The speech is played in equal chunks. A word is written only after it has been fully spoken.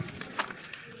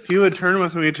If you would turn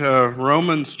with me to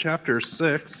Romans chapter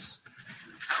 6.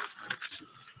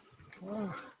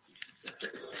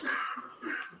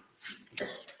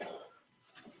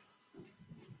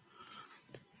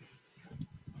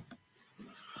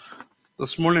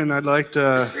 This morning I'd like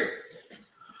to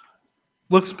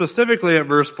look specifically at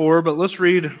verse 4, but let's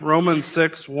read Romans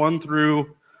 6, 1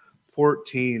 through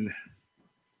 14.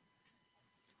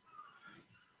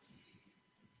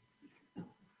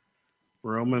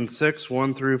 Romans 6,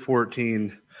 1 through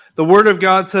 14. The Word of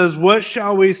God says, "What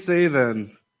shall we say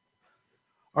then?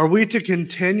 Are we to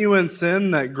continue in sin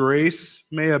that grace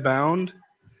may abound?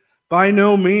 By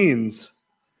no means.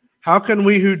 How can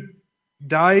we who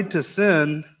died to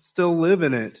sin still live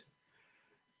in it?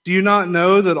 Do you not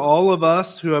know that all of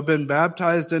us who have been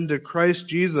baptized into Christ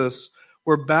Jesus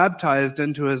were baptized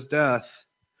into his death?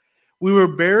 We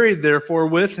were buried, therefore,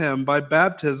 with him by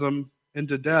baptism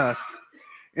into death,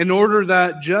 in order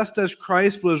that just as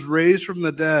Christ was raised from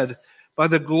the dead by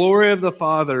the glory of the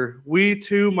Father, we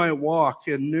too might walk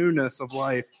in newness of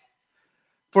life.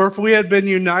 For if we had been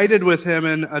united with him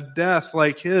in a death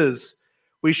like his,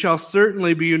 we shall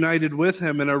certainly be united with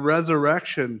him in a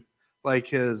resurrection like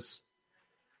his.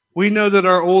 We know that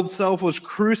our old self was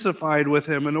crucified with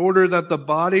him in order that the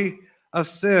body of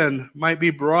sin might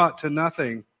be brought to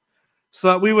nothing, so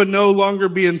that we would no longer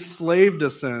be enslaved to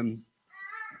sin.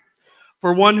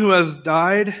 For one who has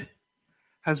died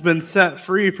has been set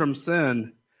free from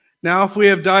sin. Now, if we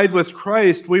have died with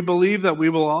Christ, we believe that we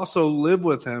will also live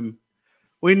with him.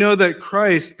 We know that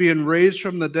Christ, being raised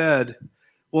from the dead,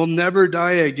 will never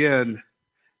die again.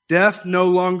 Death no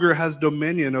longer has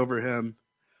dominion over him.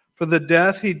 For the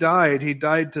death he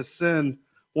died to sin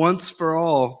once for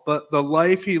all, but the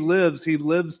life he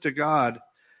lives to God.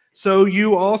 So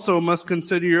you also must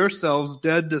consider yourselves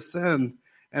dead to sin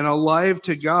and alive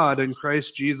to God in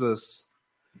Christ Jesus.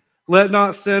 Let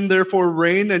not sin therefore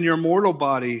reign in your mortal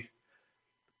body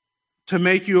to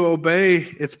make you obey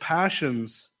its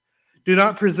passions. Do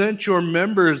not present your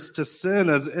members to sin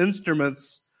as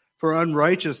instruments for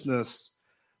unrighteousness,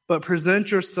 but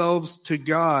present yourselves to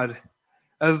God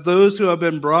as those who have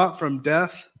been brought from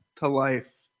death to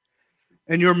life,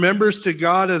 and your members to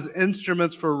God as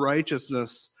instruments for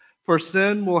righteousness. For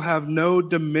sin will have no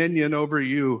dominion over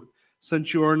you,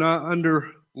 since you are not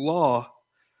under law,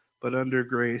 but under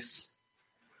grace."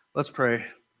 Let's pray.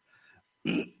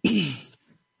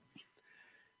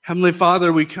 Heavenly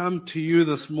Father, we come to you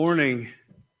this morning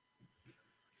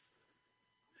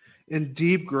in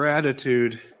deep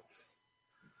gratitude.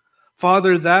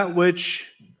 Father, that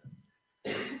which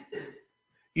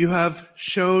you have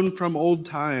shown from old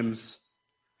times,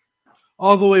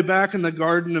 all the way back in the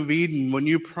Garden of Eden when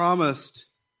you promised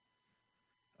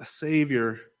a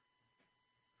Savior.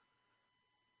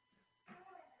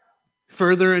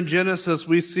 Further in Genesis,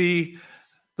 we see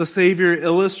the Savior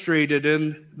illustrated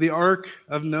in the Ark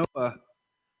of Noah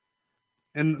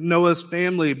and Noah's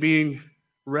family being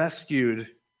rescued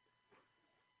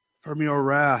from your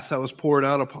wrath that was poured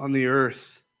out upon the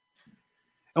earth.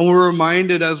 And we're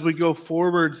reminded as we go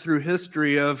forward through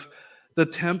history of the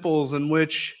temples in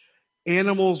which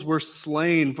animals were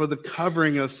slain for the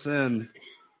covering of sin.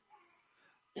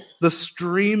 The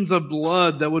streams of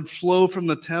blood that would flow from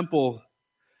the temple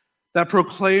that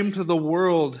proclaim to the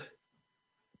world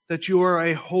that you are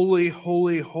a holy,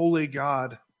 holy, holy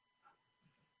God.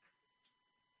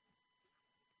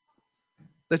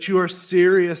 That you are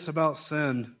serious about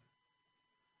sin.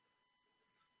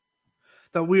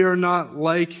 That we are not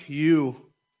like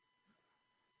you.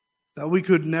 That we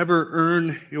could never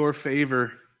earn your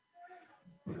favor.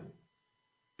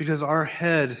 Because our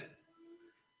head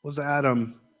was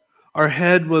Adam. Our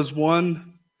head was one.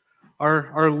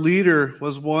 Our leader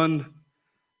was one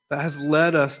that has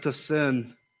led us to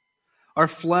sin. Our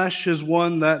flesh is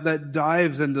one that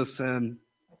dives into sin.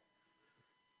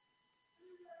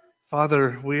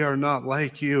 Father, we are not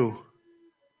like you.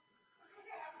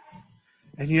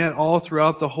 And yet all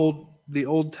throughout the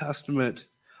Old Testament,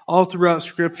 all throughout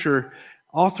Scripture,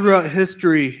 all throughout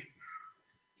history,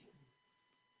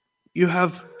 you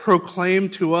have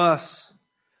proclaimed to us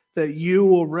that you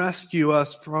will rescue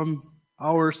us from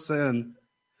our sin,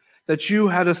 that you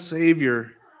had a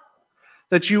Savior,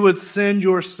 that you would send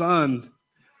your Son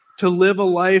to live a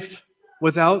life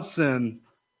without sin,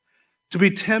 to be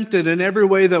tempted in every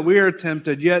way that we are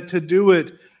tempted, yet to do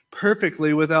it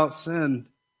perfectly without sin.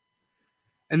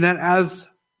 And that as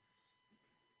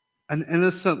an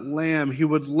innocent lamb, he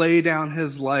would lay down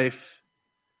his life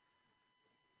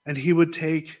and he would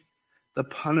take the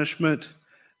punishment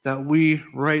that we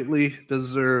rightly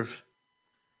deserve.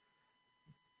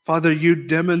 Father, you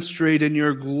demonstrate in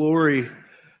your glory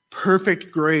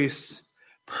perfect grace,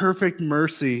 perfect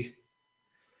mercy.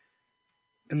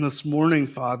 And this morning,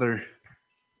 Father,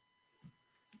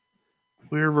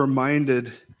 we are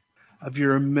reminded of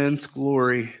your immense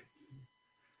glory.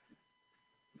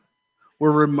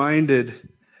 We're reminded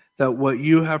that what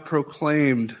you have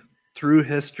proclaimed through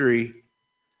history,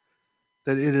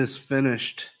 that it is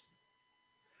finished.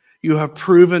 You have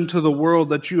proven to the world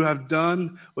that you have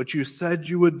done what you said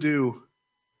you would do.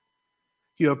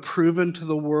 You have proven to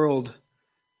the world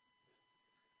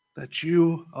that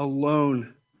you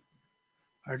alone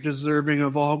are deserving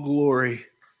of all glory,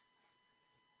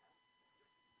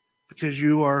 because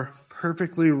you are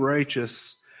perfectly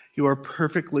righteous, you are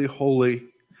perfectly holy,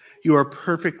 you are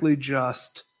perfectly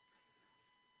just,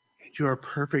 and you are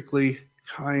perfectly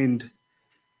kind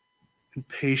and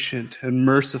patient and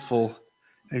merciful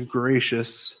and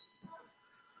gracious.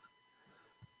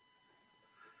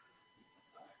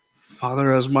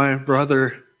 Father, as my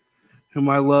brother, whom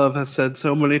I love, has said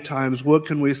so many times, what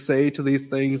can we say to these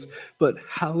things but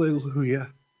hallelujah?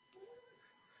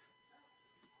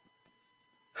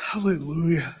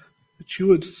 Hallelujah, that you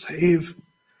would save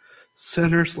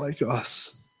sinners like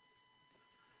us.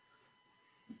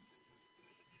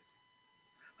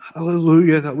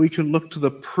 Hallelujah, that we can look to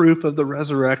the proof of the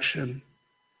resurrection.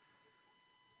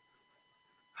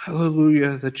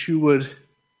 Hallelujah, that you would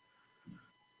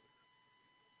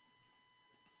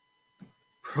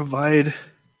provide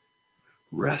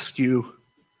rescue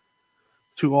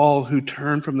to all who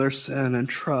turn from their sin and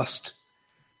trust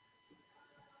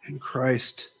in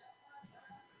Christ.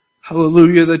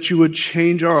 Hallelujah, that you would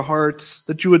change our hearts,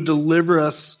 that you would deliver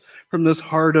us from this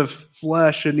heart of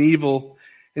flesh and evil,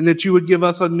 and that you would give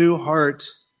us a new heart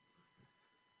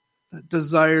that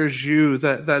desires you,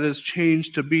 that is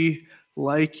changed to be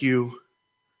like you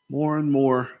more and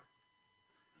more,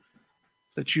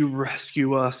 that you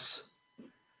rescue us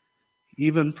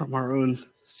even from our own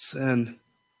sin.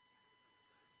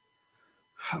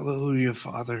 Hallelujah,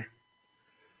 Father.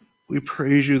 We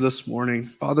praise you this morning.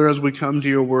 Father, as we come to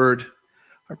your word,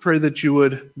 I pray that you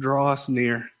would draw us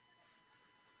near,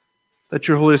 that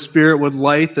your Holy Spirit would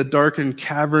light the darkened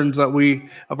caverns of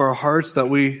our hearts that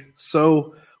we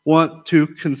so want to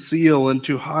conceal and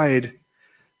to hide,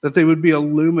 that they would be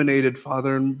illuminated,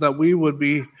 Father, and that we would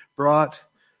be brought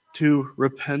to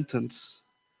repentance,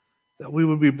 that we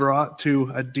would be brought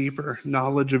to a deeper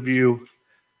knowledge of you,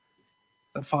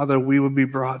 that, Father, we would be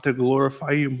brought to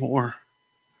glorify you more,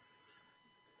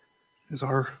 is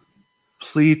our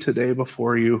plea today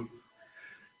before you.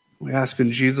 We ask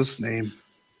in Jesus' name.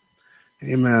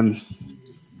 Amen.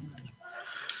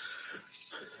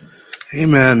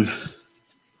 Amen.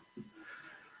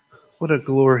 What a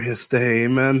glorious day.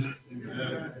 Amen.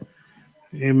 Amen.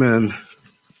 Amen.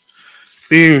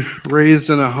 Being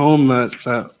raised in a home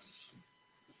that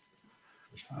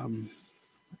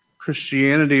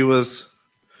Christianity was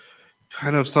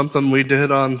kind of something we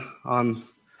did on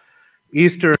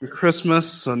Easter and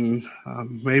Christmas and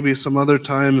maybe some other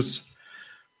times,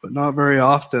 but not very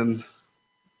often.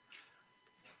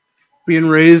 Being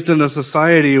raised in a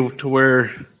society to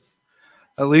where,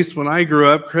 at least when I grew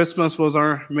up, Christmas was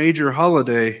our major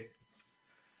holiday.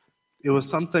 It was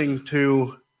something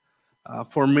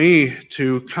for me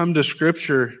to come to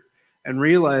Scripture and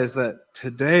realize that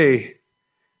today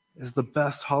is the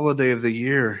best holiday of the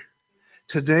year.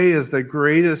 Today is the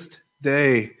greatest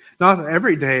day. Not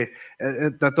every day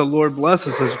that the Lord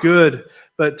blesses is good,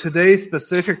 but today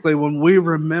specifically, when we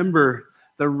remember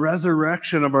the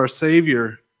resurrection of our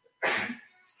Savior,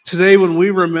 today when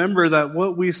we remember that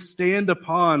what we stand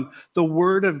upon, the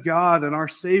Word of God and our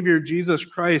Savior Jesus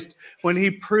Christ, when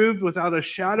He proved without a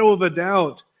shadow of a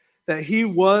doubt that He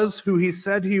was who He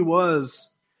said He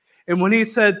was, and when He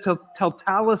said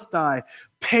Tetelestai,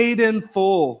 paid in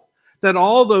full, that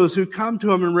all those who come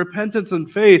to Him in repentance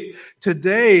and faith,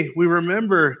 today we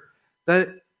remember that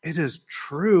it is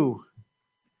true.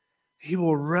 He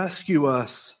will rescue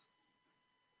us.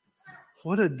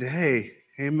 What a day.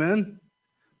 Amen.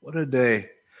 What a day.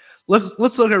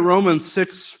 Let's look at Romans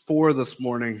 6:4 this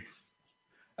morning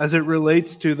as it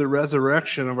relates to the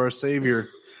resurrection of our Savior.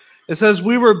 It says,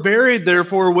 "We were buried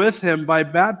therefore with Him by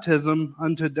baptism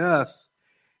unto death,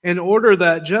 in order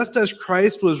that just as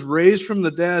Christ was raised from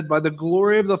the dead by the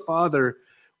glory of the Father,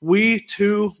 we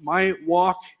too might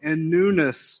walk in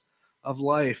newness of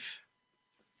life."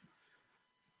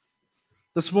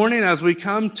 This morning, as we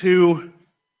come to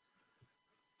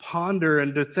ponder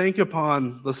and to think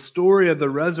upon the story of the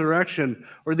resurrection,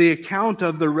 or the account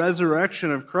of the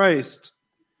resurrection of Christ,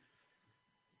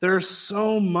 there's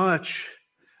so much.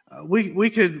 We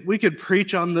could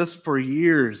preach on this for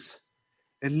years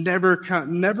and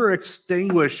never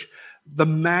extinguish the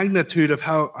magnitude of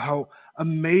how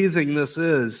amazing this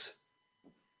is.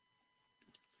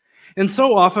 And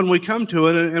so often we come to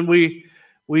it and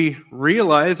we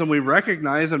realize and we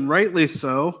recognize, and rightly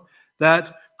so,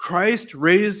 that Christ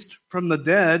raised from the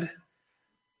dead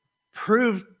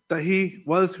proved that he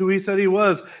was who he said he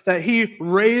was, that he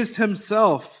raised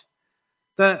himself.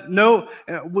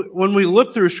 When we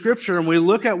look through Scripture and we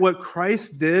look at what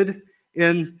Christ did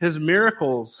in his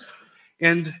miracles,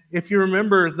 and if you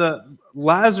remember the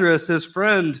Lazarus, his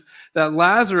friend, that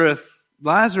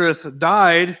Lazarus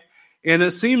died, and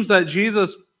it seems that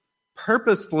Jesus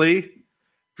purposefully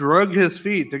drug his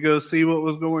feet to go see what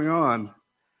was going on.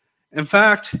 In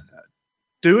fact,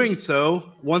 doing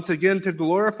so, once again, to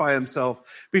glorify himself.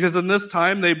 Because in this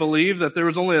time, they believed that there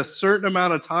was only a certain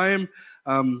amount of time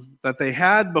that they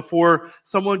had before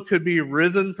someone could be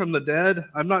risen from the dead.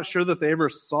 I'm not sure that they ever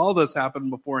saw this happen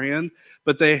beforehand,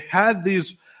 but they had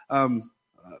these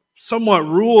somewhat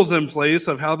rules in place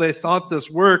of how they thought this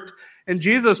worked. And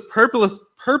Jesus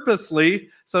purposely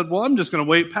said, well, I'm just going to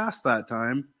wait past that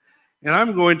time. And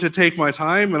I'm going to take my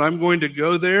time and I'm going to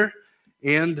go there.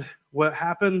 And what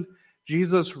happened?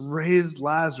 Jesus raised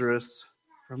Lazarus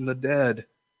from the dead.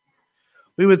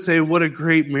 We would say, what a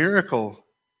great miracle.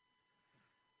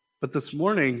 But this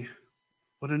morning,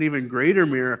 what an even greater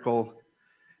miracle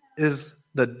is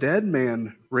the dead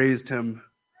man raised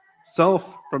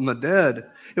himself from the dead.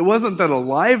 It wasn't that a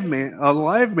live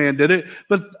man did it,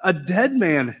 but a dead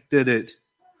man did it,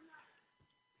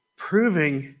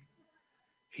 proving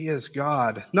he is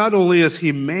God. Not only is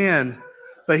he man,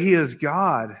 but he is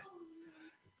God.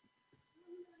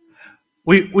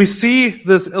 We see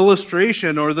this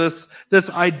illustration or this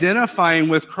identifying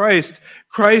with Christ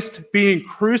being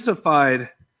crucified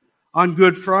on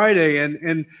Good Friday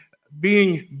and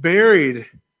being buried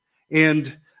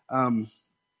and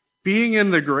being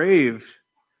in the grave.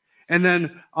 And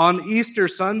then on Easter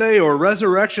Sunday or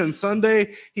Resurrection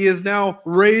Sunday, he is now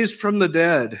raised from the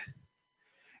dead.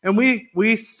 And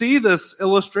we see this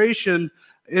illustration.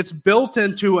 It's built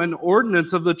into an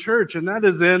ordinance of the church, and that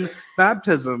is in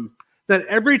baptism. That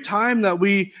every time that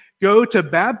we go to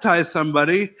baptize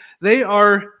somebody, they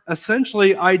are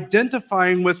essentially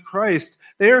identifying with Christ.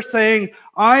 They are saying,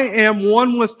 I am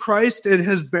one with Christ in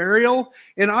his burial,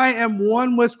 and I am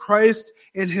one with Christ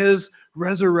in his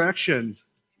resurrection.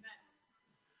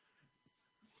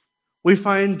 We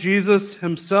find Jesus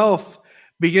himself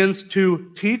begins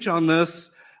to teach on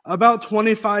this about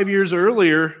 25 years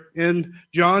earlier in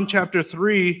John chapter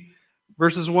 3,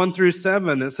 verses 1 through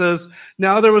 7. It says,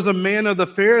 now there was a man of the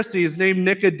Pharisees named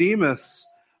Nicodemus,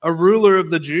 a ruler of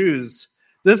the Jews.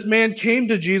 This man came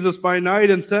to Jesus by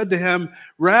night and said to him,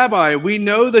 Rabbi, we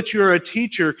know that you are a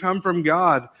teacher come from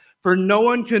God, for no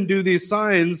one can do these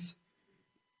signs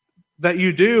that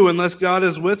you do unless God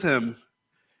is with him.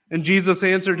 And Jesus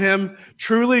answered him,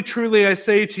 truly, truly, I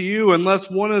say to you,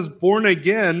 unless one is born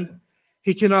again,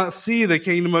 he cannot see the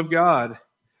kingdom of God.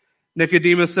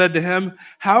 Nicodemus said to him,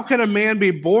 how can a man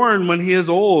be born when he is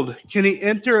old? Can he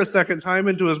enter a second time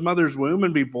into his mother's womb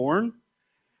and be born?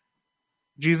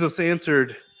 Jesus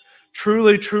answered,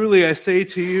 truly, truly, I say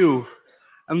to you,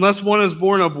 unless one is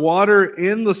born of water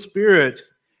and the Spirit,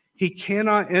 he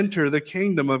cannot enter the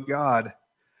kingdom of God.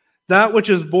 That which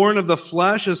is born of the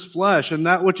flesh is flesh, and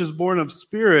that which is born of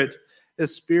spirit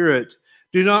is spirit.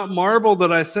 Do not marvel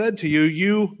that I said to you,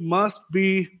 you must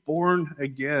be born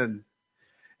again.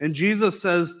 And Jesus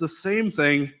says the same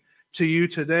thing to you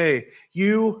today.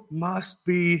 You must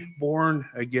be born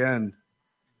again.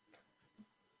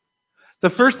 The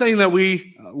first thing that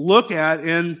we look at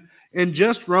in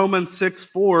just Romans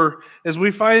 6:4 is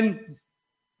we find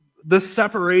the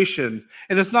separation.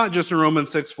 And it's not just in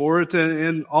Romans 6:4, it's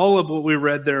in all of what we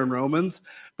read there in Romans.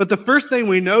 But the first thing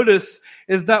we notice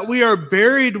is that we are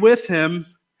buried with him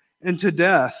into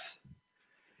death.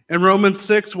 In Romans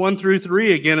 6:1 through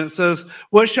 3, again, it says,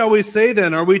 what shall we say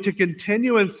then? Are we to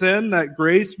continue in sin that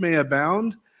grace may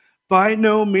abound? By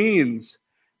no means.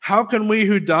 How can we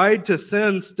who died to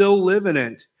sin still live in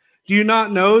it? Do you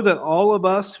not know that all of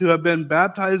us who have been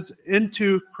baptized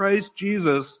into Christ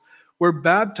Jesus were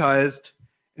baptized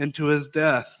into his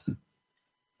death?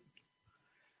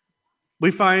 We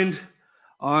find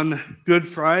on Good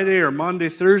Friday or Maundy,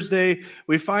 Thursday,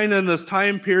 we find in this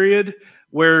time period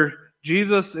where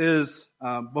Jesus is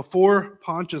before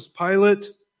Pontius Pilate.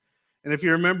 And if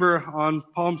you remember on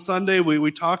Palm Sunday,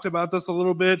 we talked about this a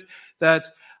little bit, that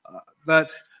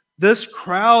this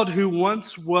crowd who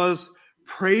once was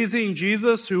praising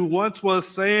Jesus, who once was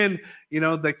saying,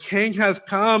 the king has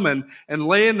come and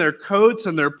laying their coats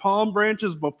and their palm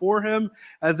branches before him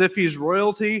as if he's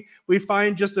royalty. We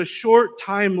find just a short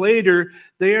time later,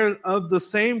 they are of the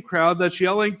same crowd that's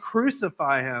yelling,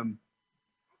 "Crucify him."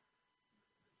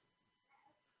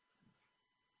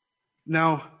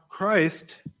 Now,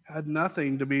 Christ had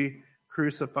nothing to be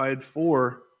crucified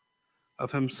for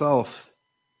of himself.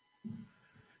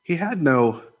 He had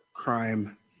no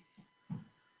crime.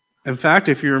 In fact,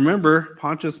 if you remember,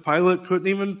 Pontius Pilate couldn't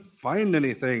even find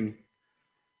anything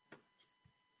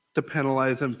to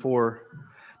penalize him for.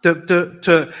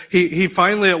 He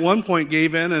finally at one point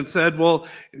gave in and said, "Well,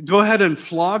 go ahead and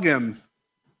flog him.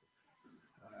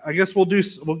 I guess we'll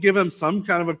give him some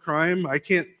kind of a crime. I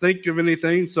can't think of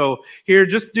anything. So here,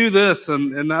 just do this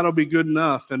and that'll be good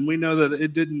enough." And we know that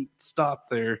it didn't stop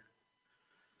there.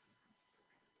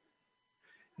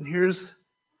 And here's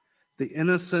the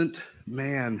innocent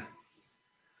man,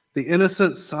 the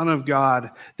innocent Son of God,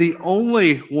 the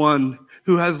only one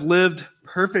who has lived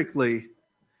perfectly.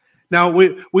 Now,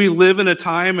 we live in a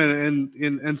time, and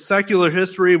in secular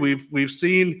history, we've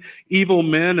seen evil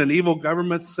men and evil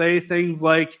governments say things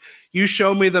like, "You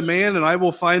show me the man and I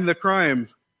will find the crime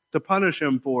to punish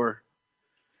him for."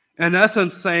 In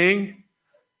essence, saying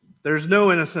there's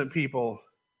no innocent people.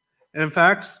 And in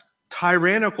fact,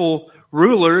 tyrannical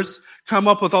rulers come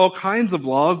up with all kinds of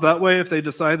laws. That way, if they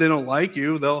decide they don't like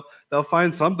you, they'll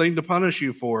find something to punish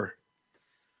you for.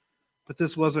 But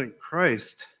this wasn't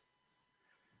Christ.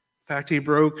 In fact, he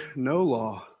broke no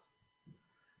law.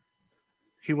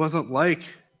 He wasn't like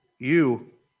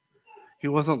you. He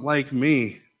wasn't like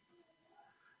me.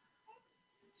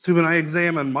 So when I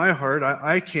examine my heart,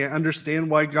 I can't understand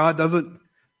why God doesn't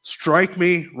strike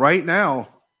me right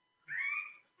now.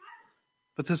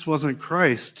 But this wasn't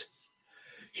Christ.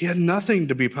 He had nothing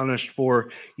to be punished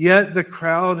for. Yet the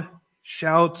crowd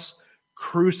shouts,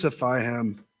 "Crucify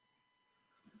him."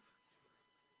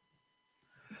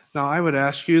 Now, I would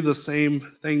ask you the same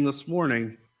thing this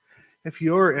morning. If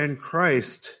you're in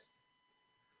Christ,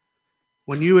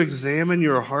 when you examine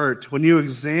your heart, when you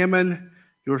examine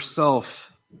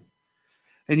yourself,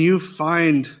 and you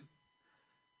find,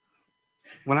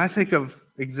 when I think of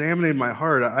examining my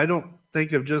heart, I don't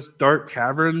think of just dark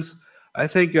caverns. I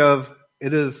think of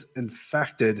it is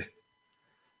infected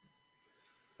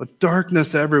with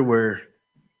darkness everywhere.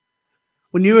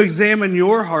 When you examine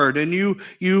your heart and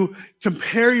you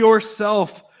compare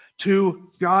yourself to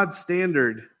God's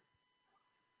standard,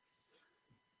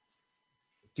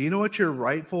 do you know what your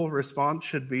rightful response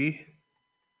should be?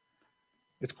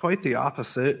 It's quite the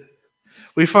opposite.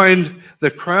 We find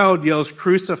the crowd yells,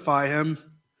 "Crucify him,"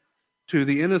 to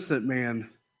the innocent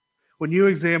man. When you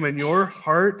examine your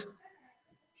heart,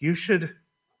 you should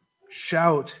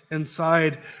shout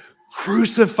inside,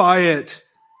 "Crucify it!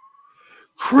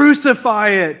 Crucify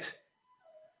it!"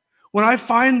 When I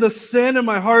find the sin in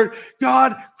my heart,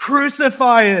 God,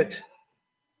 crucify it.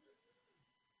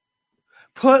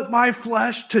 Put my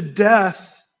flesh to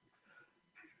death.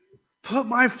 Put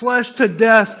my flesh to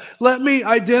death. Let me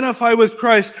identify with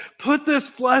Christ. Put this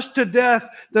flesh to death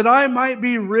that I might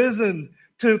be risen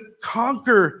to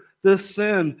conquer this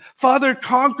sin. Father,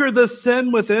 conquer the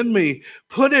sin within me.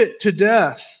 Put it to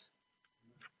death.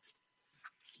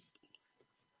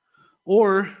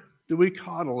 Or do we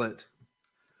coddle it?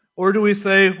 Or do we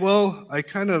say, "Well,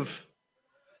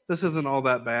 this isn't all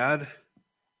that bad.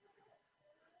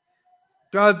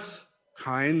 God's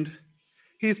kind.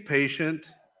 He's patient.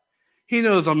 He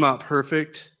knows I'm not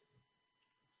perfect."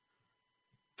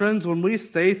 Friends, when we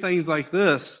say things like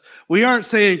this, we aren't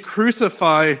saying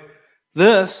crucify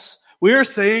this. We are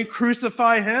saying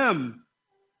crucify him.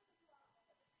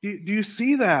 Do you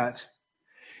see that?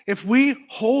 If we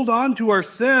hold on to our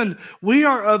sin, we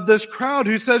are of this crowd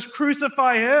who says,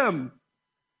 "Crucify him."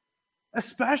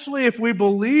 Especially if we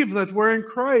believe that we're in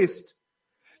Christ.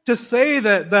 To say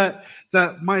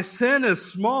that my sin is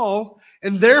small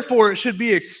and therefore it should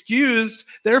be excused,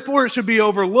 therefore it should be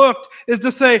overlooked, is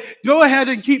to say, go ahead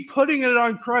and keep putting it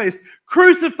on Christ.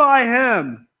 Crucify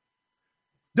him.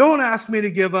 Don't ask me to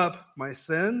give up my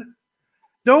sin.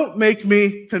 Don't make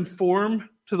me conform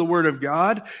to the Word of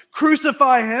God.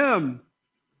 Crucify him.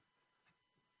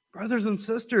 Brothers and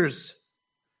sisters,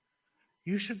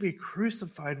 you should be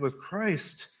crucified with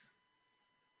Christ.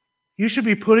 You should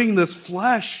be putting this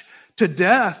flesh to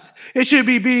death. It should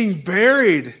be being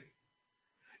buried.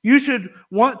 You should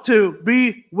want to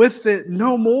be with it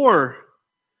no more.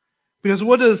 Because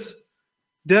what does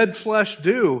dead flesh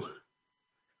do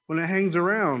when it hangs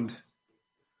around?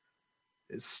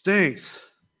 It stinks.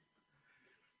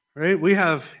 Right? We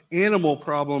have animal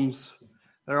problems.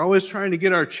 They're always trying to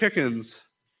get our chickens.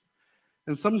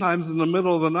 And sometimes in the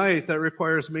middle of the night, that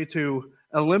requires me to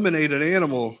eliminate an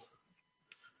animal.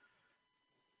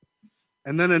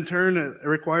 And then in turn, it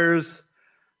requires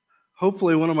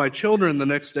hopefully one of my children the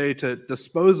next day to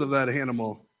dispose of that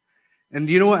animal. And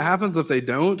do you know what happens if they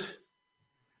don't?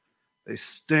 They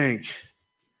stink.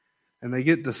 And they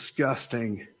get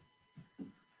disgusting.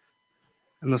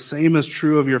 And the same is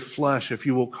true of your flesh if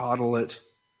you will coddle it.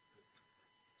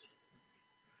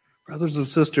 Brothers and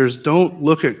sisters, don't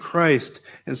look at Christ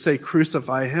and say,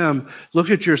 crucify him. Look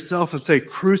at yourself and say,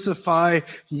 crucify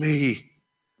me.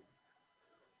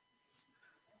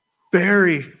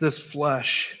 Bury this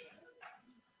flesh.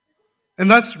 And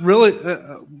that's really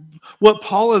what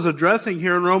Paul is addressing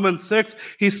here in Romans 6.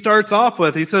 He starts off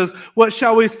with, he says, what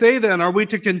shall we say then? Are we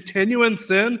to continue in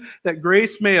sin that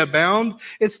grace may abound?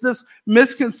 It's this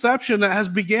misconception that has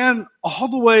began all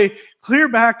the way clear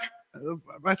back.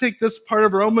 I think this part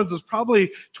of Romans is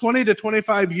probably 20 to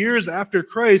 25 years after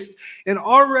Christ. And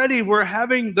already we're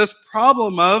having this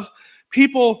problem of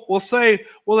people will say,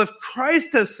 well, if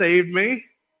Christ has saved me,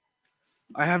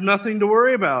 I have nothing to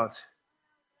worry about.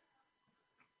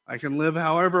 I can live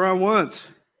however I want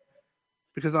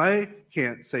because I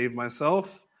can't save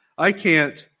myself. I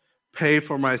can't pay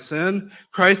for my sin.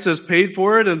 Christ has paid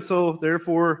for it, and so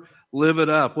therefore live it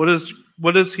up. What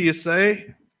does he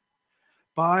say?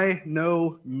 By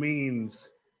no means.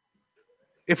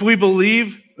 If we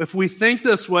believe, if we think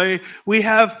this way, we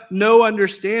have no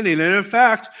understanding. And in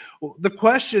fact, the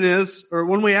question is, or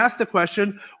when we ask the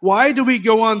question, why do we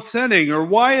go on sinning? Or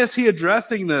why is he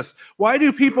addressing this? Why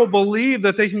do people believe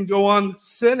that they can go on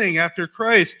sinning after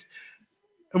Christ?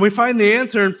 And we find the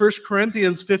answer in 1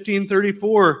 Corinthians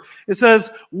 15:34. It says,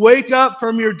 wake up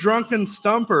from your drunken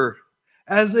stupor,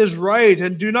 as is right,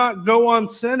 and do not go on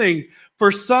sinning,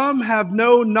 for some have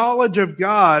no knowledge of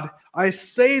God. I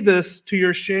say this to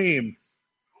your shame.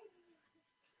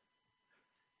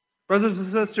 Brothers and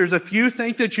sisters, if you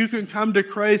think that you can come to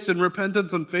Christ in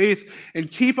repentance and faith and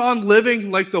keep on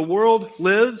living like the world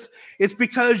lives, it's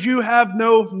because you have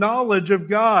no knowledge of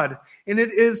God, and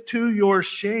it is to your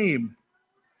shame.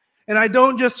 And I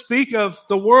don't just speak of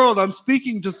the world, I'm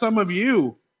speaking to some of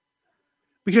you.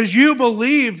 Because you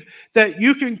believe that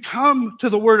you can come to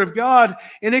the Word of God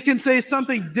and it can say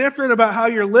something different about how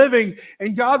you're living,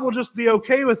 and God will just be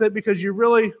okay with it because you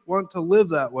really want to live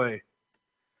that way.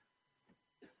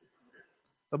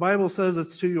 The Bible says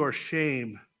it's to your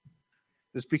shame.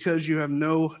 It's because you have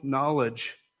no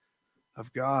knowledge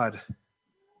of God.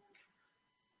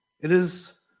 It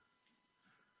is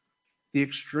the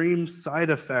extreme side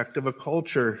effect of a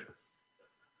culture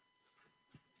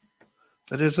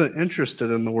that isn't interested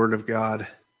in the Word of God.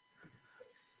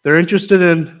 They're interested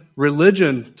in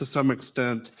religion to some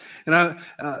extent. And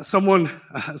someone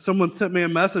sent me a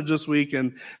message this week,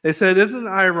 and they said, isn't it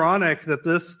ironic that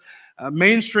this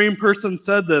mainstream person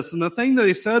said this? And the thing that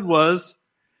he said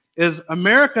is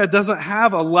America doesn't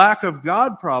have a lack of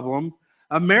God problem.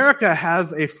 America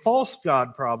has a false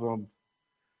God problem.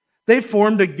 They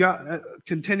formed a God,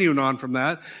 continuing on from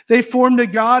that, they formed a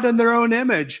God in their own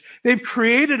image. They've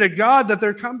created a God that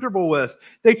they're comfortable with.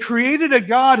 They created a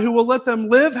God who will let them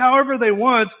live however they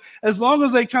want, as long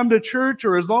as they come to church,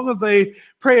 or as long as they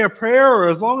pray a prayer, or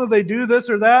as long as they do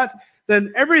this or that,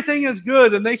 then everything is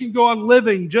good and they can go on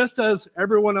living just as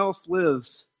everyone else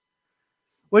lives.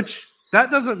 Which, that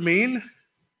doesn't mean,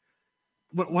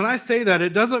 when I say that,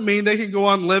 it doesn't mean they can go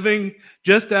on living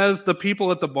just as the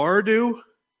people at the bar do.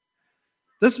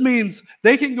 This means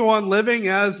they can go on living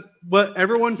as what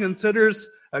everyone considers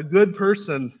a good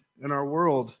person in our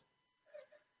world.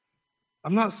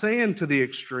 I'm not saying to the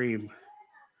extreme.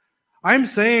 I'm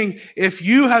saying if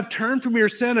you have turned from your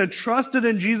sin and trusted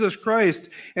in Jesus Christ,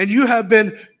 and you have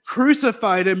been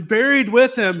crucified and buried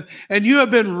with him, and you have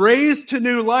been raised to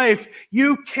new life,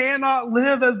 you cannot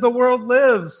live as the world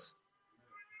lives.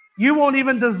 You won't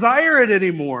even desire it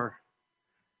anymore.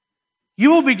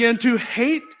 You will begin to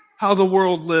hate how the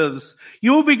world lives.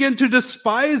 You will begin to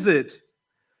despise it.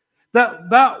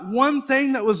 That one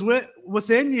thing that was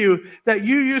within you that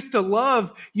you used to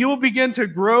love, you will begin to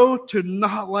grow to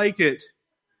not like it.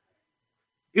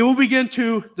 It will begin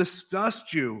to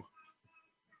disgust you.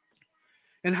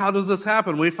 And how does this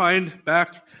happen? We find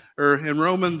in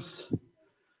Romans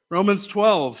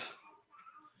 12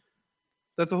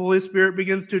 that the Holy Spirit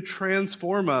begins to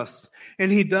transform us.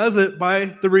 And he does it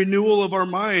by the renewal of our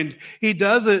mind. He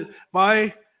does it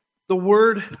by the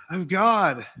Word of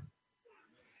God.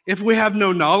 If we have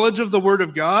no knowledge of the Word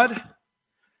of God,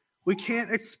 we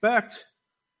can't expect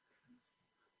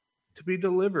to be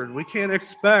delivered. We can't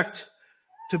expect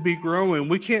to be growing.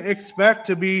 We can't expect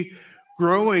to be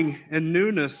growing in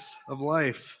newness of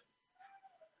life.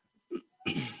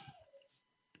 I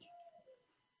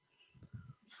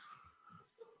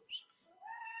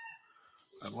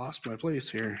lost my place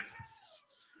here.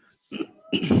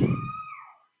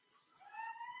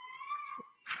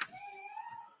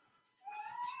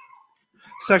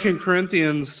 2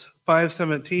 Corinthians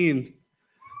 5:17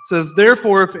 says,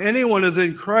 "Therefore, if anyone is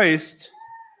in Christ,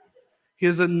 he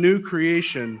is a new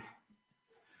creation.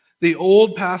 The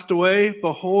old passed away,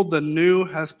 behold, the new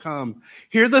has come."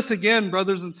 Hear this again,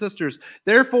 brothers and sisters.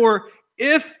 Therefore,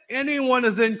 if anyone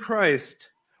is in Christ,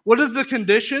 what is the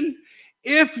condition?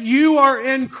 If you are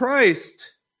in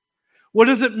Christ. What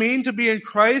does it mean to be in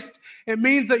Christ? It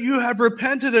means that you have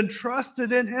repented and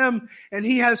trusted in him, and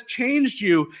he has changed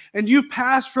you, and you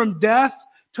passed from death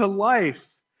to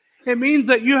life. It means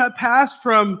that you have passed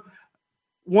from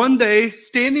one day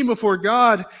standing before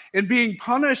God and being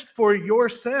punished for your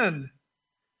sin,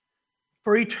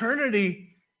 for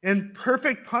eternity in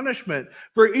perfect punishment,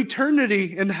 for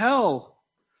eternity in hell.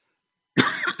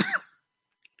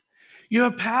 You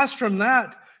have passed from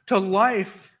that to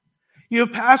life. You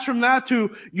have passed from that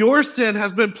to your sin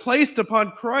has been placed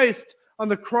upon Christ on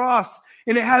the cross,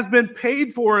 and it has been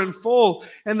paid for in full,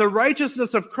 and the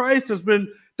righteousness of Christ has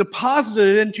been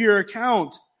deposited into your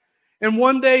account. And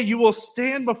one day you will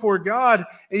stand before God,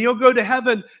 and you'll go to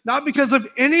heaven, not because of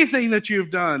anything that you've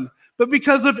done, but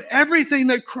because of everything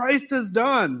that Christ has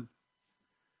done.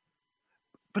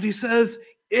 But he says,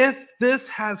 if this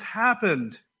has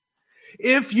happened,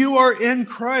 if you are in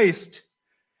Christ,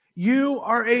 you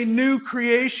are a new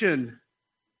creation.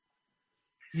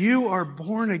 You are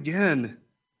born again.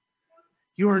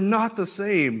 You are not the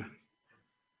same.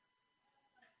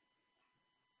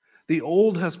 The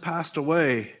old has passed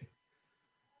away.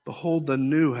 Behold, the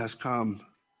new has come.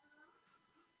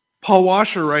 Paul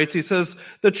Washer writes, he says,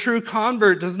 the true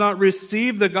convert does not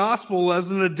receive the gospel as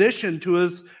an addition to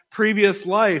his previous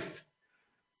life,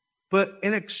 but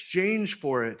in exchange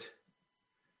for it.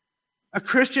 A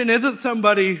Christian isn't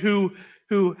somebody who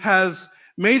has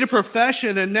made a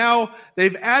profession and now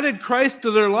they've added Christ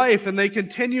to their life and they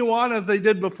continue on as they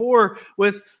did before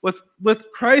with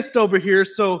Christ over here.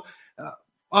 So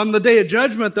on the day of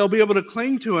judgment, they'll be able to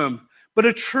cling to him. But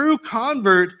a true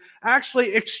convert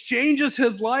actually exchanges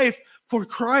his life for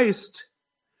Christ.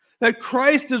 That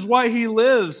Christ is why he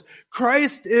lives.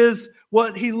 Christ is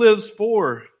what he lives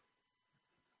for.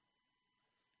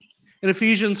 In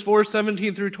Ephesians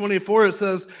 4:17 through 24, it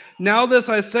says, "Now this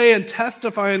I say and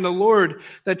testify in the Lord,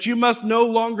 that you must no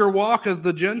longer walk as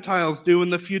the Gentiles do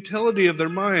in the futility of their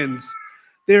minds.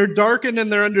 They are darkened in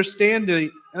their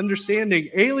understanding,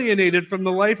 alienated from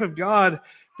the life of God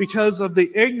because of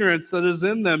the ignorance that is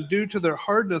in them due to their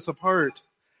hardness of heart.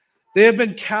 They have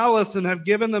been callous and have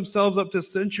given themselves up to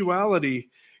sensuality,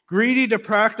 greedy to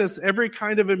practice every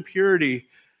kind of impurity.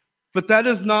 But that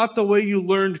is not the way you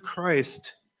learned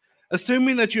Christ.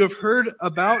 Assuming that you have heard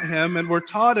about him and were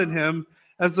taught in him,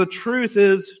 as the truth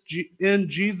is in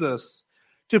Jesus,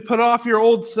 to put off your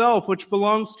old self, which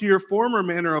belongs to your former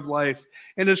manner of life,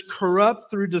 and is corrupt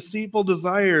through deceitful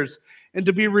desires, and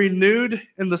to be renewed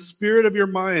in the spirit of your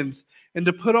minds, and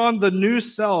to put on the new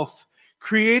self,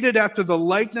 created after the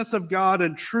likeness of God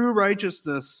in true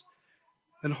righteousness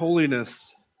and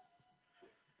holiness."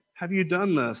 Have you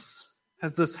done this?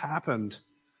 Has this happened?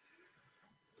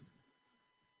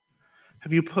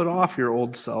 Have you put off your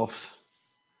old self?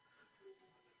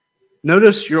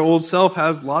 Notice your old self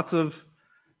has lots of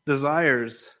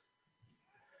desires.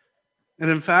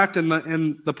 And in fact, in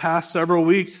the past several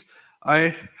weeks,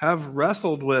 I have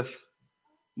wrestled with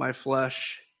my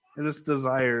flesh and its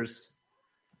desires.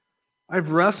 I've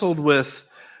wrestled with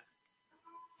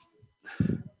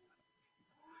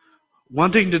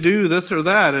wanting to do this or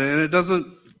that, and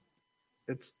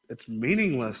it's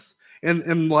meaningless. And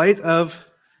in light of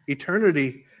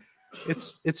eternity,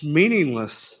 it's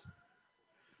meaningless.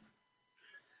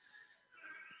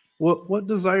 What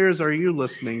desires are you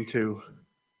listening to?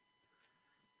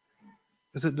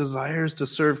 Is it desires to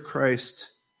serve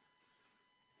Christ?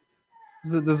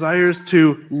 Is it desires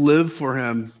to live for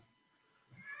him?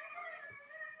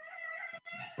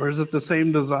 Or is it the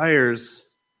same desires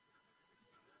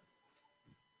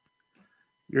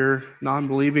your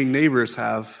non-believing neighbors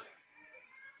have?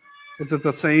 Is it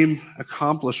the same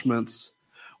accomplishments?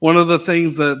 One of the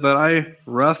things that I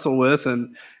wrestle with,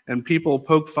 and people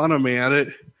poke fun of me at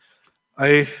it,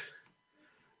 I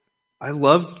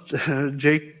love,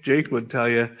 Jake would tell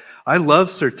you, I love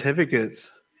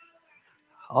certificates.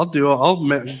 I'll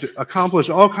accomplish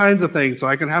all kinds of things so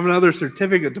I can have another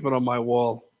certificate to put on my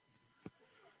wall.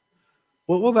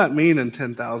 What will that mean in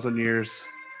 10,000 years?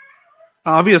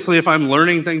 Obviously, if I'm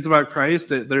learning things about Christ,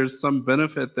 there's some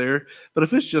benefit there. But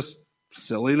if it's just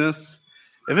silliness,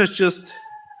 if it's just,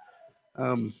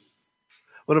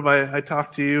 what have I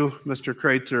talked to you, Mr.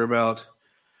 Kreitzer, about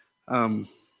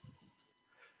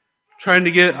trying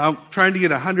to get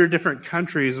 100 different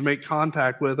countries to make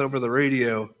contact with over the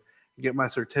radio and get my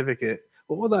certificate.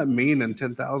 What will that mean in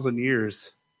 10,000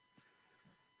 years?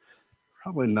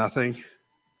 Probably nothing.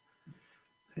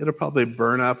 It'll probably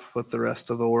burn up with the rest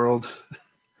of the world.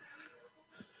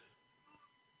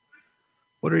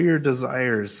 What are your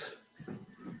desires?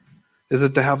 Is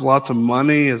it to have lots of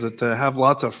money? Is it to have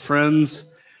lots of friends?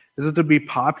 Is it to be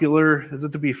popular? Is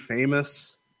it to be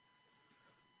famous?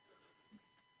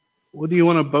 What do you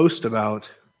want to boast about?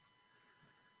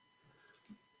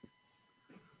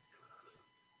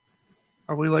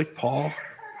 Are we like Paul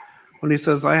when he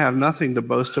says, I have nothing to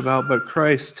boast about but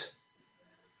Christ?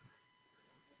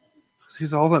 Because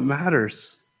he's all that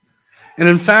matters. And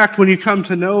in fact, when you come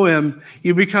to know him,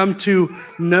 you become to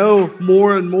know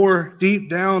more and more deep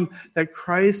down that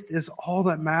Christ is all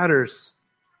that matters.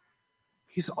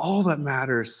 He's all that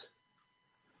matters.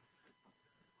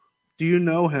 Do you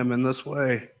know him in this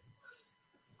way?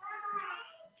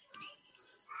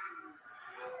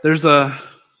 There's a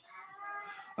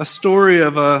story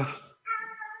of a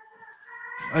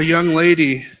young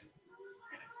lady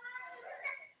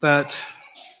that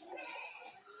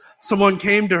someone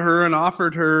came to her and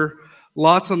offered her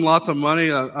lots and lots of money,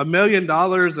 $1 million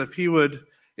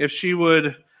if she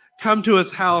would come to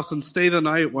his house and stay the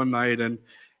night one night.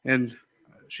 And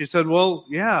she said, well,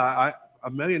 yeah,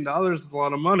 $1 million is a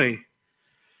lot of money.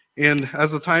 And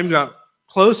as the time got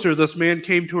closer, this man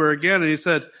came to her again and he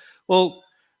said, well,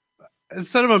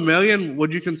 instead of $1 million,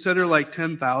 would you consider like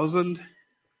 10,000?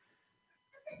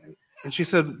 And she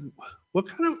said, what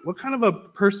kind of a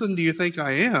person do you think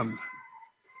I am?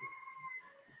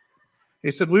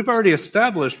 He said, we've already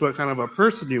established what kind of a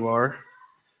person you are.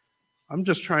 I'm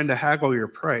just trying to haggle your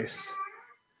price.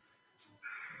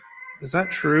 Is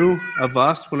that true of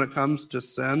us when it comes to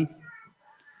sin?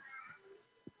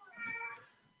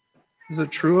 Is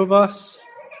it true of us?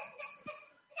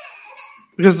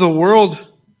 Because the world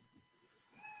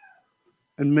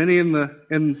and many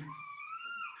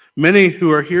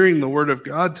who are hearing the word of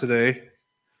God today,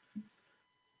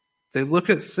 they look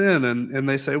at sin and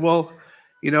they say, well,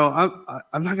 you know,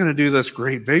 I'm not going to do this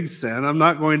great big sin. I'm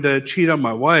not going to cheat on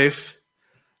my wife.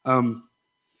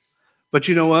 But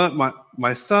you know what?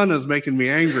 My son is making me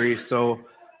angry, so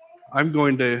I'm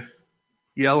going to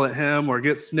yell at him or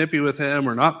get snippy with him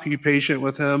or not be patient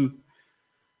with him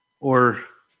or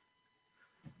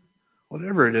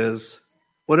whatever it is.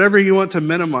 Whatever you want to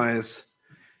minimize.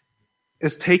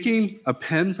 Is taking a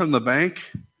pen from the bank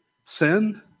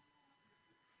sin?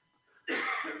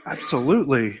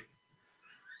 Absolutely.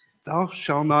 Thou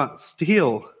shalt not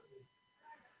steal.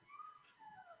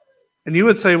 And you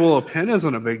would say, well, a pen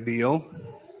isn't a big deal.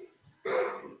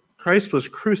 Christ was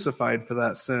crucified for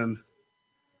that sin.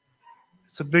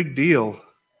 It's a big deal.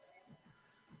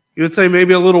 You would say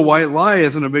maybe a little white lie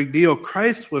isn't a big deal.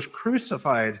 Christ was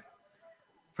crucified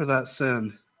for that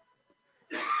sin.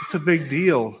 It's a big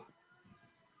deal.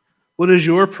 What is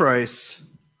your price?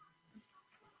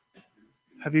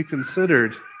 Have you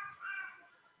considered?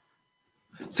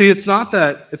 See, it's not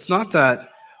that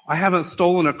I haven't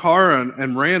stolen a car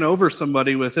and ran over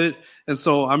somebody with it, and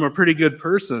so I'm a pretty good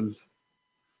person.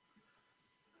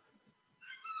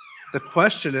 The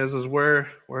question is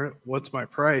what's my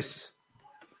price?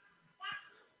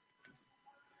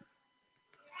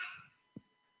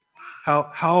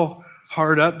 How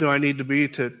hard up do I need to be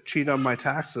to cheat on my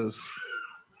taxes?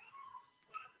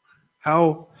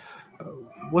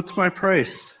 What's my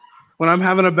price? When I'm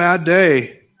having a bad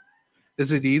day,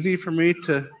 is it easy for me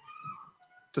to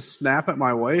snap at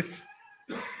my wife?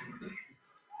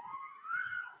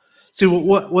 See,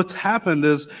 what's happened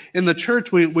is in the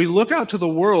church, we look out to the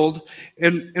world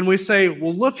and we say,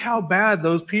 well, look how bad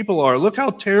those people are. Look how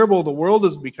terrible the world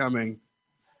is becoming.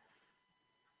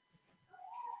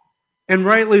 And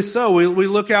rightly so. We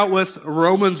look out with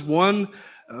Romans 1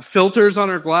 filters on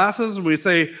our glasses and we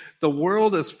say, the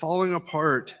world is falling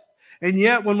apart. And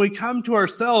yet when we come to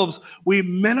ourselves, we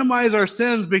minimize our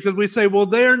sins because we say, well,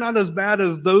 they're not as bad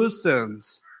as those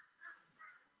sins.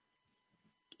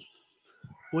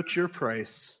 What's your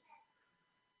price?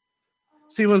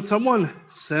 See, when someone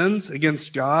sins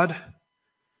against God,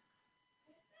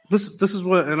 this is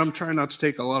what, and I'm trying not to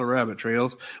take a lot of rabbit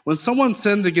trails. When someone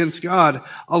sins against God,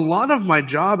 a lot of my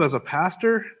job as a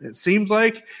pastor, it seems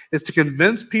like, is to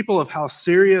convince people of how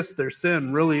serious their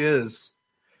sin really is.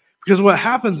 Because what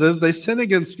happens is they sin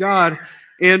against God,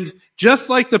 and just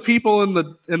like the people in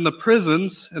the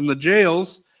prisons and the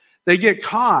jails, they get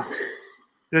caught.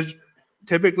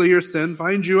 Typically, your sin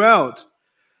finds you out.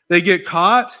 They get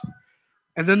caught,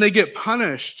 and then they get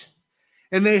punished.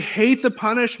 And they hate the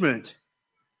punishment.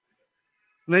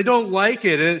 And they don't like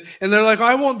it. And they're like,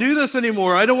 I won't do this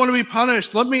anymore. I don't want to be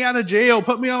punished. Let me out of jail.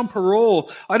 Put me on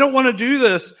parole. I don't want to do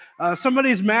this.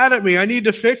 Somebody's mad at me. I need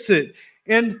to fix it.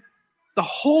 And the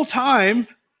whole time,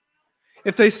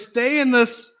 if they stay in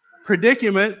this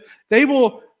predicament, they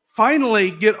will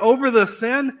finally get over the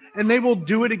sin and they will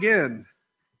do it again.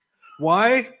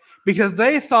 Why? Because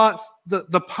they thought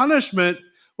the punishment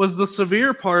was the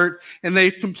severe part, and they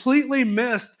completely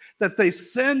missed that they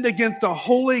sinned against a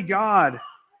holy God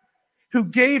who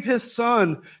gave his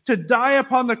son to die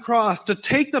upon the cross, to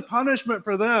take the punishment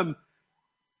for them.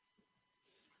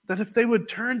 That if they would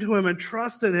turn to him and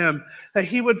trust in him, that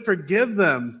he would forgive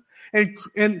them.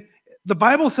 And the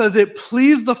Bible says it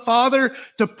pleased the Father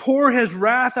to pour his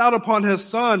wrath out upon his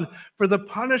Son for the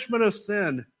punishment of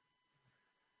sin.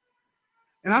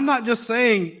 And I'm not just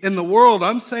saying in the world,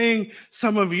 I'm saying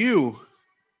some of you.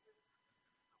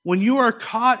 When you are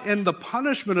caught in the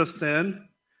punishment of sin,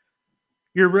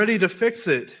 you're ready to fix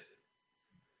it.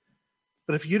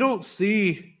 But if you don't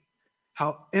see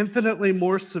how infinitely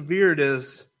more severe it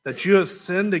is that you have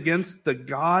sinned against the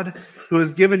God who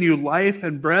has given you life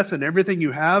and breath and everything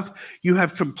you have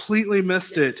completely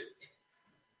missed it.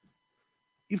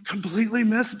 You've completely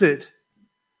missed it.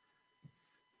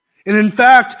 And in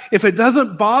fact, if it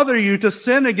doesn't bother you to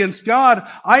sin against God,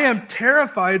 I am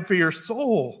terrified for your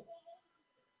soul.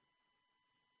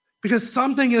 Because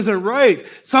something isn't right.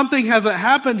 Something hasn't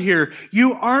happened here.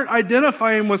 You aren't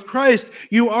identifying with Christ.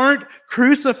 You aren't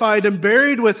crucified and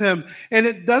buried with him. And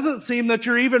it doesn't seem that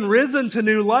you're even risen to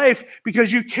new life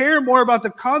because you care more about the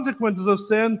consequences of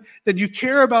sin than you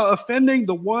care about offending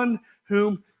the one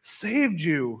whom saved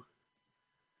you.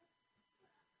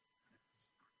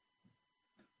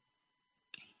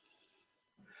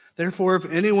 Therefore, if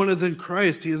anyone is in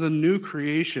Christ, he is a new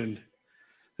creation.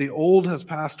 The old has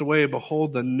passed away.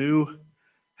 Behold, the new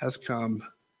has come.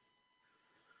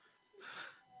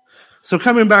 So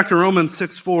coming back to Romans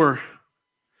 6:4,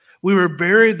 we were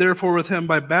buried therefore with him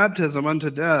by baptism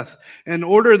unto death, in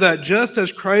order that just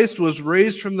as Christ was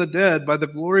raised from the dead by the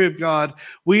glory of God,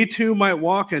 we too might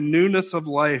walk in newness of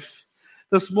life.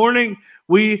 This morning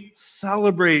we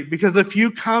celebrate because if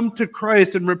you come to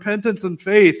Christ in repentance and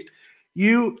faith,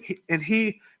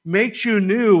 he makes you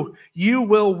new, you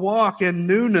will walk in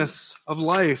newness of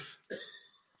life.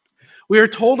 We are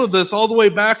told of this all the way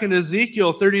back in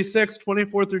Ezekiel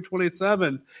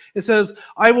 36:24-27. It says,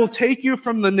 I will take you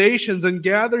from the nations and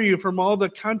gather you from all the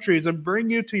countries and bring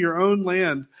you to your own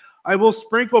land. I will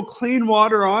sprinkle clean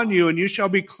water on you, and you shall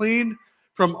be clean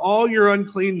from all your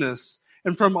uncleanness.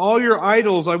 And from all your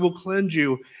idols I will cleanse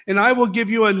you. And I will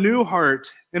give you a new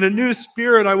heart, and a new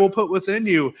spirit I will put within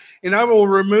you. And I will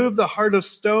remove the heart of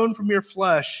stone from your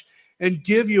flesh, and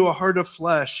give you a heart of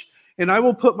flesh. And I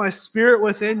will put my spirit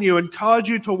within you, and cause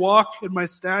you to walk in my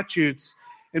statutes,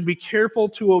 and be careful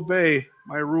to obey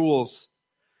my rules.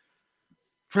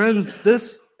 Friends,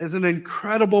 this is an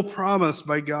incredible promise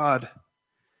by God.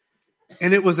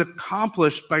 And it was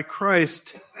accomplished by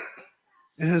Christ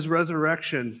in his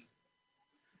resurrection.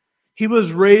 He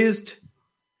was raised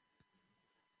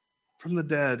from the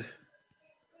dead.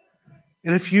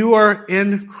 And if you are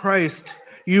in Christ,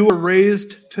 you are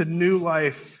raised to new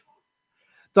life.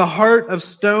 The heart of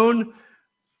stone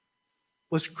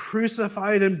was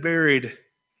crucified and buried,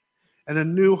 and a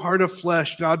new heart of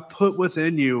flesh God put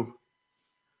within you.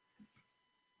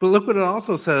 But look what it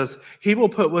also says. He will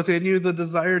put within you the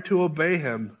desire to obey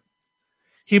him.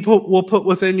 He will put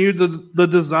within you the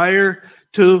desire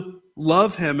to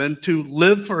love him and to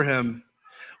live for him.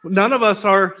 None of us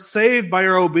are saved by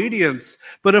our obedience,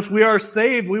 but if we are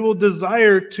saved, we will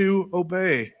desire to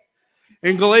obey.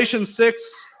 In Galatians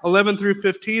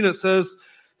 6:11-15, it says,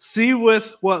 see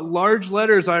with what large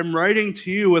letters I am writing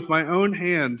to you with my own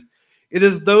hand. It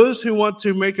is those who want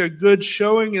to make a good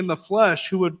showing in the flesh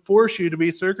who would force you to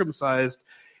be circumcised,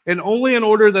 and only in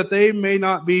order that they may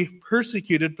not be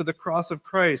persecuted for the cross of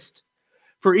Christ.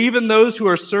 For even those who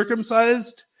are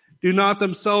circumcised do not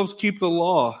themselves keep the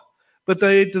law, but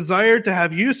they desire to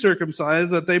have you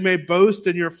circumcised, that they may boast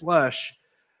in your flesh.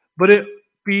 But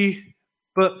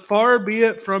far be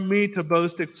it from me to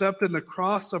boast except in the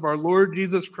cross of our Lord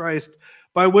Jesus Christ,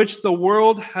 by which the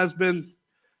world has been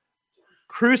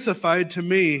crucified to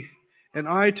me, and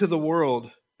I to the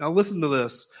world. Now listen to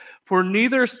this. For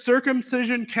neither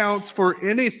circumcision counts for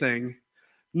anything,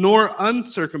 nor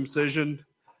uncircumcision,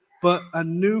 but a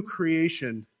new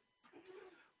creation.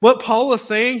 What Paul is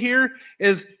saying here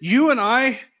is you and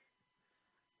I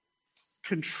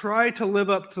can try to live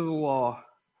up to the law.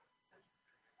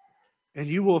 and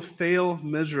you will fail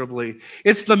miserably.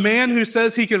 It's the man who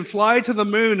says he can fly to the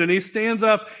moon, and he stands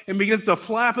up and begins to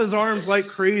flap his arms like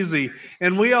crazy.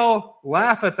 And we all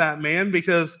laugh at that man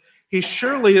because he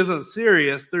surely isn't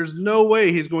serious. There's no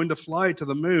way he's going to fly to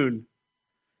the moon.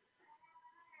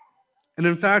 And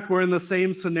in fact, we're in the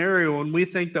same scenario when we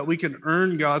think that we can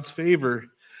earn God's favor,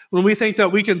 when we think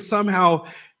that we can somehow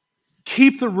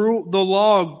keep the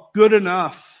law good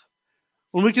enough,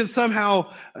 when we can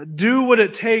somehow do what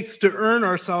it takes to earn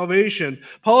our salvation.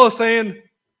 Paul is saying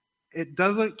it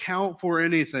doesn't count for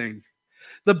anything.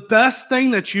 The best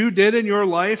thing that you did in your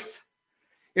life,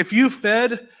 if you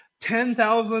fed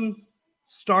 10,000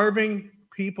 starving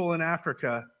people in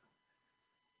Africa,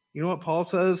 you know what Paul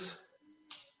says?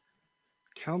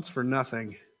 It counts for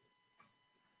nothing.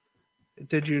 It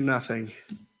did you nothing.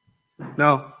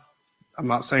 Now, I'm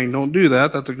not saying don't do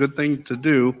that. That's a good thing to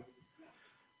do.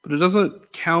 But it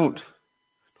doesn't count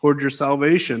toward your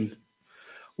salvation.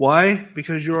 Why?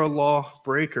 Because you're a law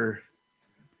breaker.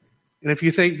 And if you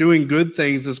think doing good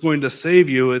things is going to save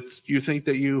you, you think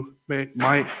that you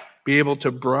might be able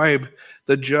to bribe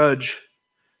the judge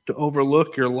to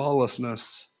overlook your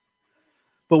lawlessness.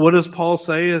 But what does Paul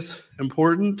say is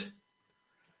important?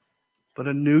 But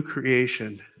a new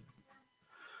creation.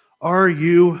 Are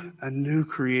you a new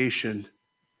creation?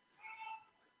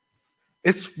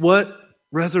 It's what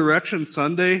Resurrection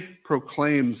Sunday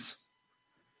proclaims.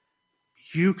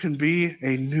 You can be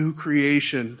a new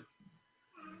creation.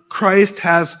 Christ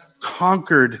has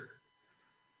conquered.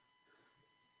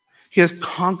 He has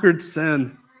conquered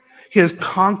sin. He has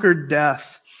conquered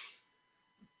death.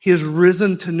 He has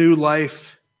risen to new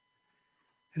life.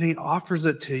 And he offers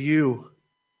it to you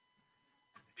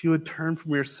if you would turn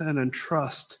from your sin and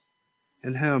trust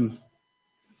in him.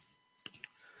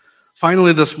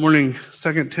 Finally, this morning,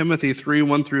 2 Timothy 3,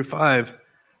 1 through 5.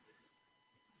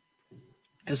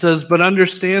 It says, "But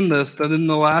understand this, that in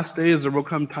the last days there will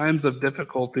come times of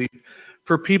difficulty,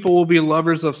 for people will be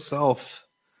lovers of self,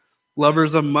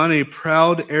 lovers of money,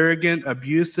 proud, arrogant,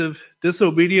 abusive,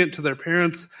 disobedient to their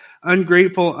parents,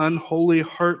 ungrateful, unholy,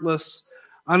 heartless,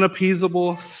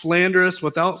 unappeasable, slanderous,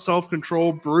 without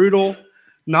self-control, brutal,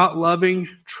 not loving,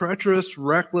 treacherous,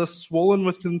 reckless, swollen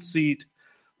with conceit,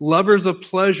 lovers of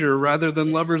pleasure rather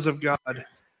than lovers of God."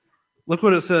 Look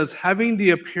what it says, "having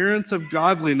the appearance of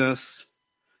godliness,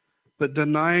 but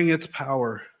denying its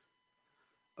power.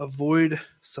 Avoid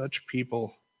such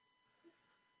people."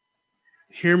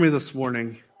 Hear me this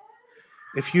morning.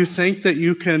 If you think that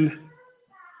you can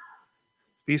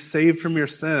be saved from your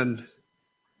sin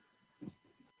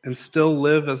and still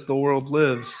live as the world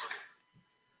lives,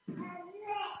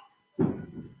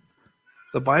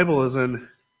 the Bible is in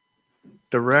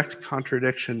direct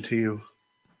contradiction to you.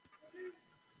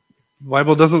 The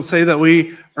Bible doesn't say that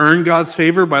we earn God's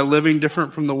favor by living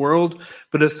different from the world,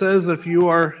 but it says if you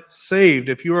are saved,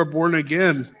 if you are born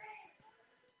again,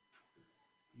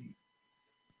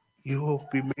 you will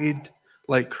be made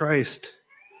like Christ.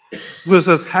 It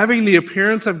says, having the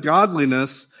appearance of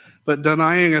godliness, but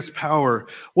denying its power.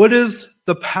 What is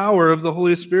the power of the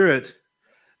Holy Spirit?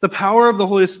 The power of the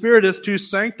Holy Spirit is to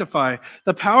sanctify.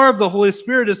 The power of the Holy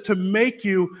Spirit is to make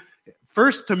you,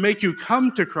 first to make you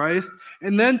come to Christ,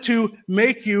 and then to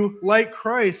make you like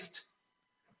Christ.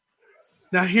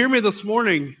 Now hear me this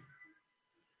morning.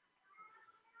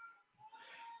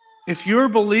 If you're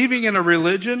believing in a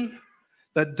religion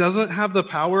that doesn't have the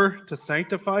power to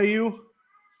sanctify you,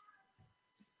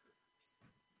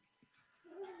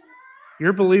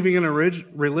 you're believing in a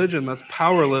religion that's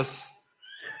powerless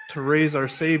to raise our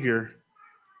Savior.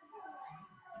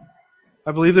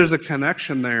 I believe there's a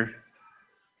connection there.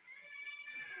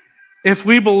 If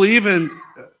we believe in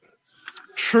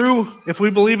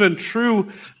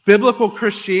true biblical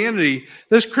Christianity,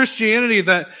 this Christianity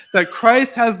that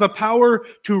Christ has the power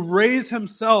to raise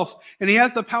himself, and he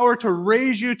has the power to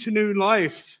raise you to new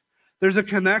life, there's a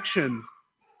connection.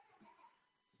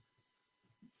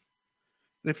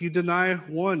 And if you deny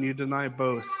one, you deny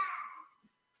both.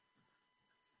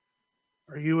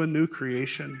 Are you a new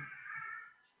creation?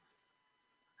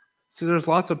 See, there's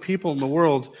lots of people in the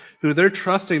world who they're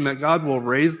trusting that God will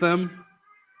raise them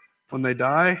when they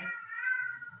die,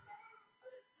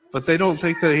 but they don't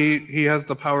think that he has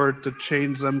the power to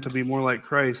change them to be more like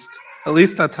Christ. At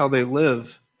least that's how they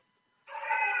live.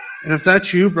 And if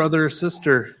that's you, brother or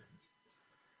sister,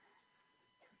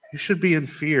 you should be in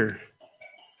fear.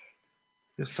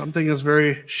 If something is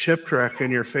very shipwrecked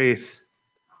in your faith.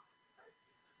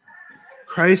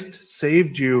 Christ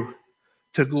saved you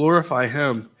to glorify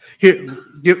him. Here,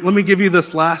 let me give you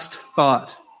this last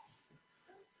thought.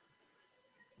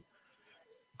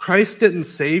 Christ didn't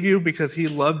save you because he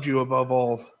loved you above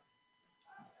all.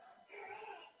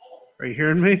 Are you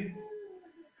hearing me?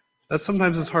 That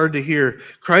sometimes is hard to hear.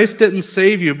 Christ didn't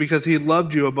save you because he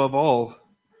loved you above all.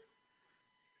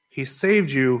 He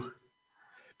saved you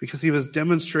because he was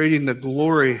demonstrating the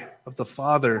glory of the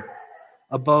Father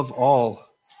above all.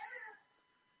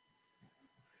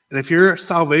 And if your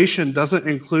salvation doesn't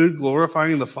include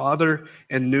glorifying the Father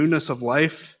and newness of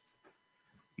life,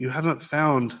 you haven't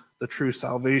found the true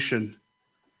salvation,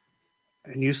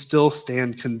 and you still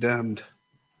stand condemned.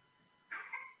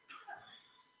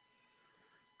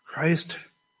 Christ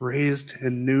raised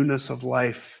in newness of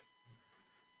life,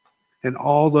 and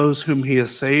all those whom he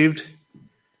has saved,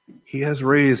 he has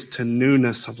raised to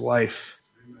newness of life.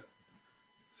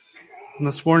 And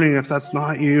this morning, if that's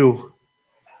not you,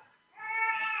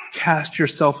 cast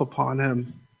yourself upon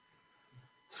him.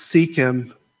 Seek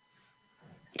him.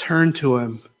 Turn to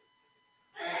him.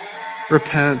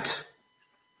 Repent.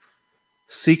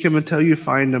 Seek him until you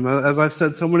find him. As I've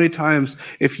said so many times,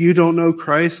 if you don't know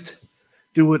Christ,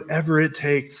 do whatever it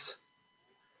takes.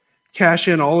 Cash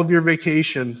in all of your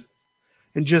vacation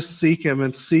and just seek him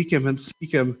and seek him and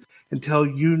seek him until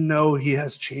you know he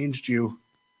has changed you.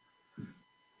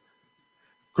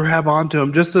 Grab onto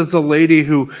him, just as the lady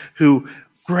who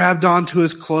grabbed onto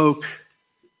his cloak,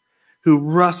 who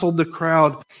rustled the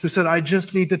crowd, who said, I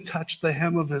just need to touch the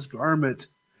hem of his garment.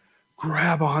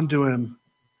 Grab onto him.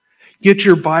 Get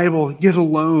your Bible, get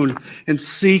alone, and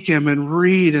seek him and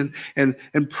read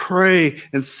and pray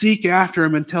and seek after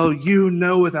him until you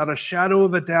know without a shadow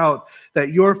of a doubt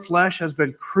that your flesh has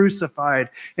been crucified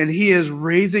and he is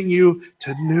raising you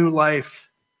to new life.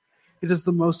 It is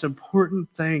the most important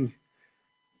thing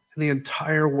in the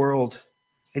entire world,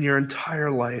 in your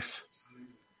entire life.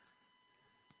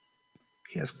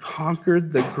 He has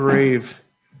conquered the grave.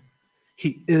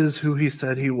 He is who he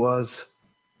said he was.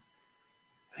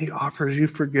 He offers you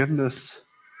forgiveness.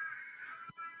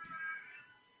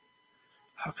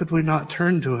 How could we not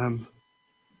turn to him?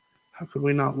 How could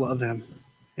we not love him?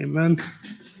 Amen?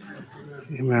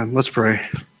 Amen. Let's pray.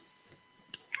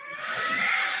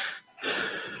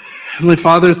 Heavenly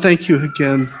Father, thank you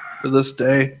again for this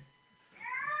day.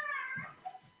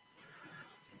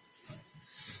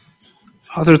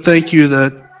 Father, thank you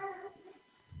that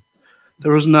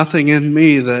there was nothing in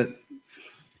me that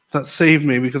saved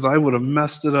me, because I would have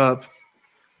messed it up.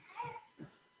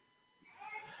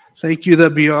 Thank you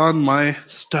that beyond my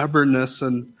stubbornness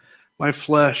and my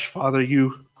flesh, Father,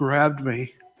 you grabbed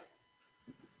me.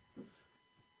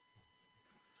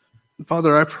 And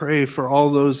Father, I pray for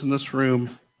all those in this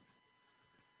room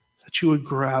that you would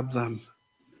grab them,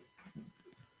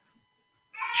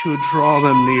 that you would draw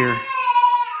them near.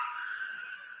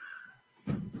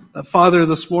 That, Father,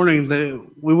 this morning,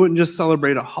 we wouldn't just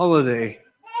celebrate a holiday,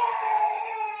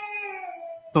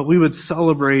 but we would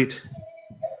celebrate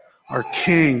our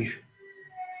King.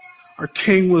 Our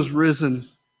King was risen.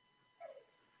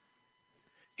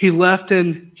 He left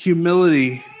in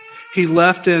humility. He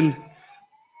left in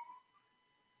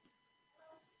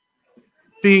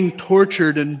being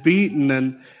tortured and beaten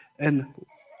and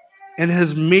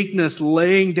his meekness,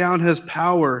 laying down his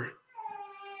power,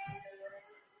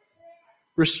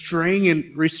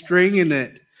 restraining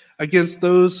it against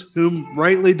those whom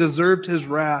rightly deserved his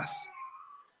wrath.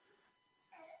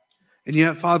 And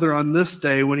yet, Father, on this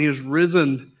day, when he is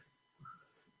risen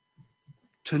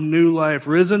to new life,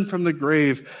 risen from the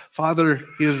grave, Father,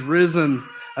 he is risen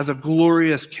as a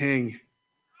glorious King.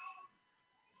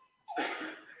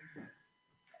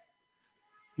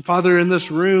 And Father, in this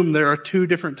room, there are two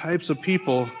different types of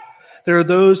people. There are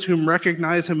those whom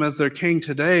recognize him as their King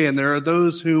today, and there are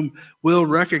those whom will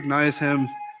recognize him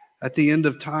at the end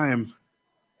of time.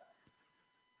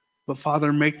 But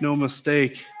Father, make no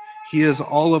mistake, he is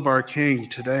all of our King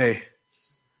today.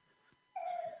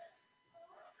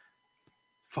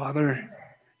 Father,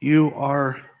 you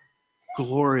are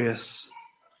glorious.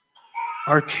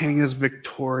 Our King is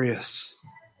victorious.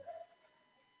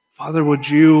 Father, would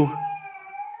you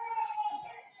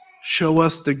show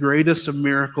us the greatest of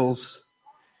miracles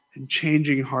in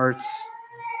changing hearts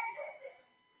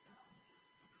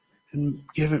and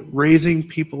raising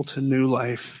people to new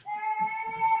life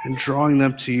and drawing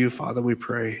them to you, Father, we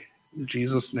pray. In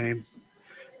Jesus' name,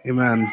 amen.